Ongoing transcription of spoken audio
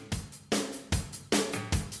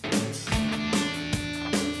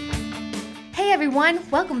everyone,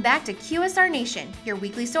 welcome back to QSR Nation, your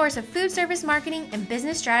weekly source of food service marketing and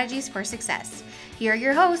business strategies for success. Here are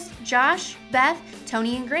your hosts, Josh, Beth,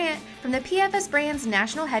 Tony, and Grant from the PFS Brands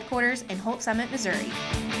National Headquarters in Holt Summit, Missouri.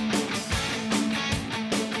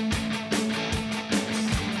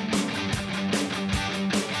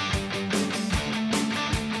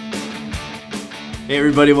 Hey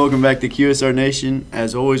everybody, welcome back to QSR Nation.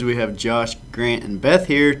 As always, we have Josh, Grant, and Beth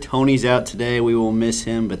here. Tony's out today. We will miss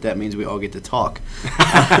him, but that means we all get to talk.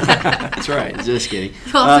 That's right. Just kidding.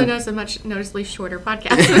 You'll also notice a much noticeably shorter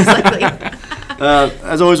podcast, most likely.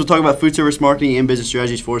 As always, we'll talk about food service marketing and business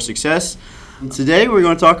strategies for success. Today, we're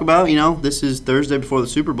going to talk about, this is Thursday before the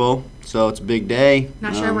Super Bowl, so it's a big day.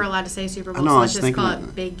 Not sure we're allowed to say Super Bowl, I know, so I let's was just call thinking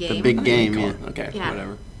it Big Game. The big game, yeah. Okay, Yeah.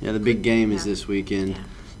 whatever. Yeah, the big game is this weekend. Yeah.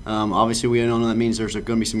 Obviously, we know that means there's going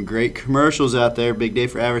to be some great commercials out there. Big day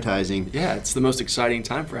for advertising. Yeah, it's the most exciting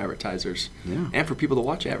time for advertisers. Yeah. And for people to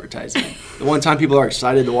watch advertising. The one time people are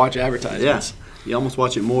excited to watch advertisements. Yeah. You almost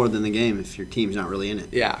watch it more than the game if your team's not really in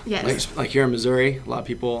it. Yeah. Yes. Like here in Missouri, a lot of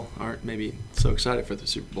people aren't maybe so excited for the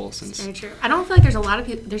Super Bowl since. Very true. I don't feel like there's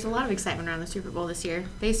a lot of excitement around the Super Bowl this year,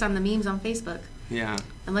 based on the memes on Facebook. Yeah.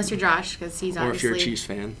 Unless you're Josh, because he's Or if obviously you're a Chiefs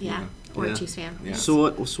fan. Yeah. Or Yeah. a Chiefs fan. Yeah. So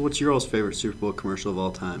what's your all's favorite Super Bowl commercial of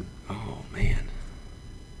all time? Oh man.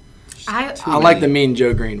 I I like the Mean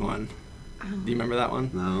Joe Green one. Do you remember that one?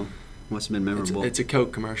 No, must have been memorable. It's a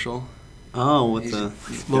Coke commercial. Oh, with the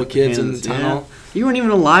Little kids in the hands, tunnel. yeah. You weren't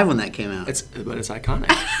even alive when that came out. But it's iconic.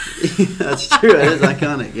 That's true. It is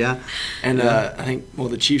iconic. Yeah. And I think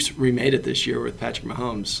the Chiefs remade it this year with Patrick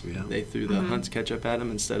Mahomes. Yeah. They threw the Hunt's ketchup at him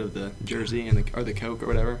instead of the jersey or the Coke or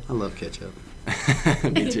whatever. I love ketchup.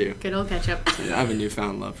 Me too. Good old ketchup. I have a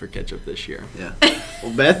newfound love for ketchup this year. Yeah.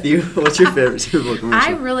 Well, Beth, what's your favorite Super Bowl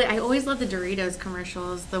commercial? I always love the Doritos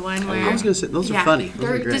commercials. The one where I was gonna say those are funny. Those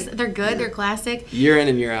they're are great. they're good. Yeah. They're classic. Year in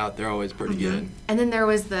and year out, they're always pretty good. And then there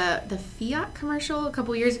was the Fiat commercial a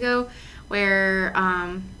couple years ago where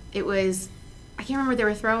it was, I can't remember what they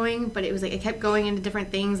were throwing, but it was like it kept going into different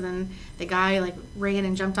things, and then the guy like ran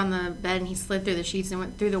and jumped on the bed and he slid through the sheets and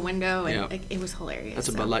went through the window, and Yeah. it was hilarious. That's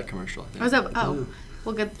a Bud Light commercial, I think. Was that? Oh,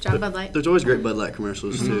 well, good job, Bud Light. There's always great Bud Light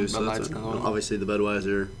commercials too. So Bud that's Light's another one. obviously the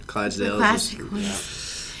Budweiser, Clydesdale. The classic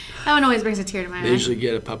ones. That one always brings a tear to my They eye. usually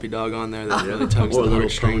get a puppy dog on there that really tugs Or a the little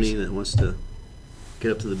pony heartstrings. that wants to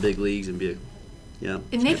get up to the big leagues and be And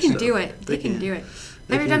they can do it. They can do it.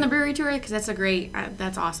 They Have you done can. the brewery tour? Because that's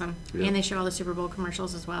that's awesome. Yeah. And they show all the Super Bowl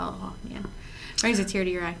commercials as well. Oh, man. Brings a tear to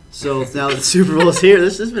your eye. So now that the Super Bowl is here,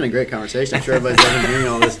 this has been a great conversation. I'm sure everybody's loving hearing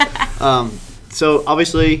all this. So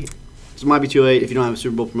obviously, it might be too late if you don't have a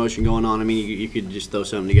Super Bowl promotion going on. I mean, you could just throw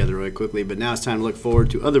something together really quickly. But now it's time to look forward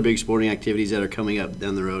to other big sporting activities that are coming up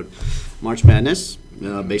down the road. March Madness,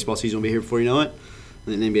 baseball season will be here before you know it.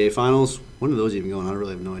 And then NBA Finals. When are those even going on? I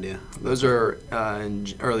really have no idea. Those are in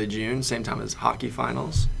early June, same time as hockey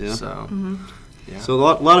finals. Yeah. So, yeah. So a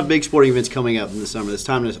lot of big sporting events coming up in the summer. It's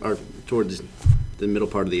time to, or towards the middle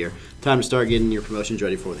part of the year. Time to start getting your promotions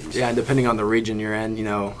ready for these. Yeah, and depending on the region you're in,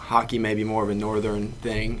 hockey may be more of a northern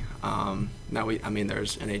thing.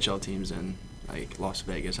 There's NHL teams in like Las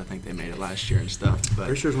Vegas. I think they made it last year and stuff. But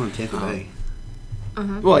Pretty sure it's one in Tampa Bay.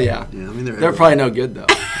 well, yeah, Yeah, I mean they're probably no good though.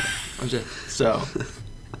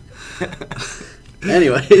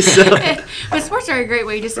 Anyway, so But sports are a great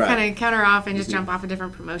way just to Right. kind of counter off and just jump off of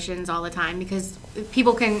different promotions all the time, because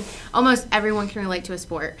almost everyone can relate to a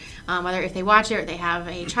sport, whether if they watch it or they have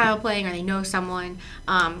a child playing or they know someone.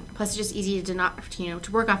 Plus, it's just easy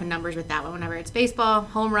to work off of numbers with that one. Whenever it's baseball,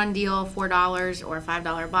 home run deal, $4 or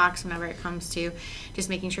 $5 box. Whenever it comes to just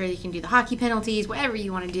making sure that you can do the hockey penalties, whatever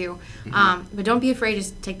you want to do. But don't be afraid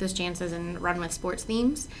to take those chances and run with sports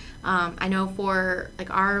themes. I know for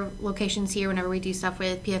like our locations here, whenever we do stuff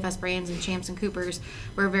with PFS Brands and Champs and Coopers,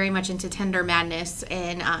 we're very much into tender madness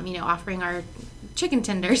and offering our chicken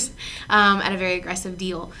tenders at a very aggressive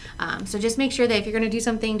deal. So just make sure that if you're going to do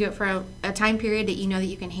something, do it for a time period that you know that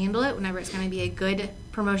you can handle it. Whenever it's going to be a good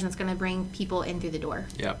promotion that's going to bring people in through the door.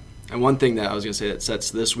 Yeah, and one thing that I was going to say that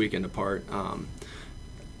sets this weekend apart.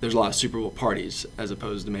 There's a lot of Super Bowl parties as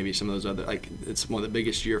opposed to maybe some of those other, like it's one of the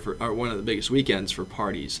biggest one of the biggest weekends for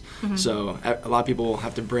parties. So a lot of people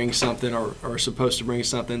have to bring something or are supposed to bring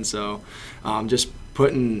something. So just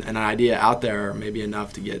putting an idea out there may be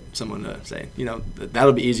enough to get someone to say,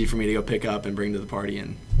 that'll be easy for me to go pick up and bring to the party,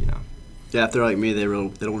 and yeah, if they're like me, they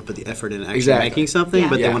don't want to put the effort in actually Exactly. making something, Yeah.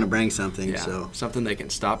 but they Yeah. want to bring something. yeah, So something they can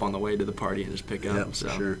stop on the way to the party and just pick up. Yep, So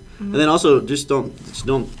for sure. And then also just don't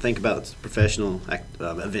think about professional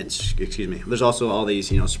events. Excuse me. There's also all these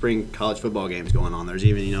spring college football games going on. There's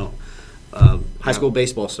even high school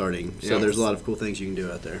baseball starting. So Yeah. there's a lot of cool things you can do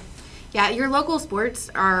out there. Yeah, your local sports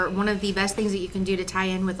are one of the best things that you can do to tie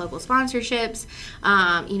in with local sponsorships.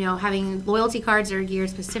 Having loyalty cards that are geared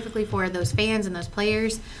specifically for those fans and those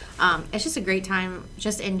players. It's just a great time,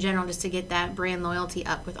 just in general, just to get that brand loyalty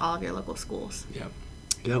up with all of your local schools. Yep.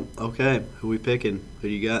 Yep. Okay. Who we picking? Who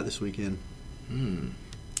do you got this weekend?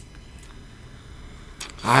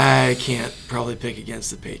 I can't probably pick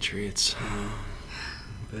against the Patriots.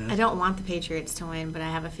 I don't want the Patriots to win, but I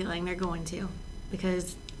have a feeling they're going to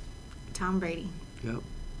because Tom Brady. Yep.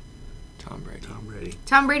 Tom Brady.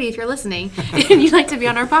 Tom Brady, if you're listening and you'd like to be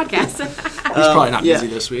on our podcast. He's probably not busy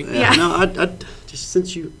this week. Yeah. No, I just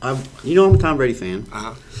since I'm a Tom Brady fan.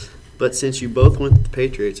 Uh-huh. But since you both went with the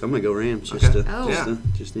Patriots, I'm gonna go Rams Okay.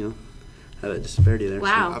 just have a disparity there.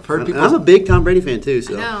 Wow. I've heard people. I'm a big Tom Brady fan too.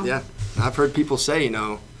 So I know. Yeah, I've heard people say,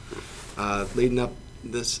 leading up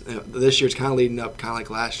this year's kind of leading up, kind of like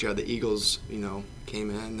last year, the Eagles, came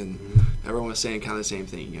in and everyone was saying kind of the same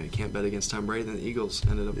thing. You can't bet against Tom Brady, and the Eagles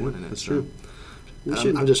ended up winning it. That's so. true.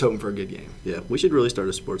 I'm just hoping for a good game. Yeah, we should really start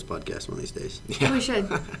a sports podcast one of these days. Yeah. We should.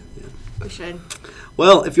 We should.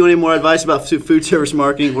 Well, if you want any more advice about food service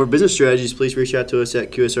marketing or business strategies, please reach out to us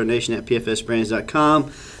at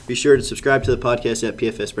qsrnation@pfsbrands.com. Be sure to subscribe to the podcast at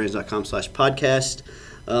pfsbrands.com/podcast.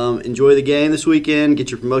 Enjoy the game this weekend.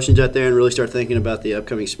 Get your promotions out there and really start thinking about the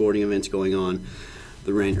upcoming sporting events going on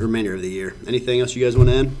the remainder of the year. Anything else you guys want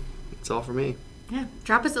to add? That's all for me. Yeah.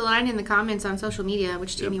 Drop us a line in the comments on social media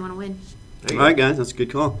which team you want to win. All right, guys, that's a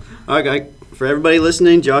good call. All right, guys, for everybody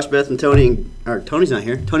listening, Josh, Beth, and Tony, Tony's not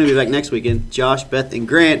here. Tony will be back next weekend. Josh, Beth, and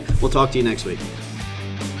Grant, we'll talk to you next week.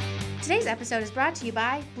 Today's episode is brought to you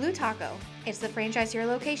by Blue Taco. It's the franchise your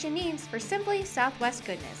location needs for simply Southwest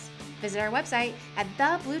goodness. Visit our website at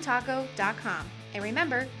thebluetaco.com. And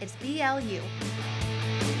remember, it's BLU.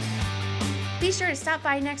 Be sure to stop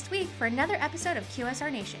by next week for another episode of QSR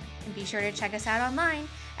Nation. And be sure to check us out online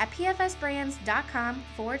at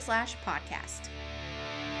pfsbrands.com/podcast.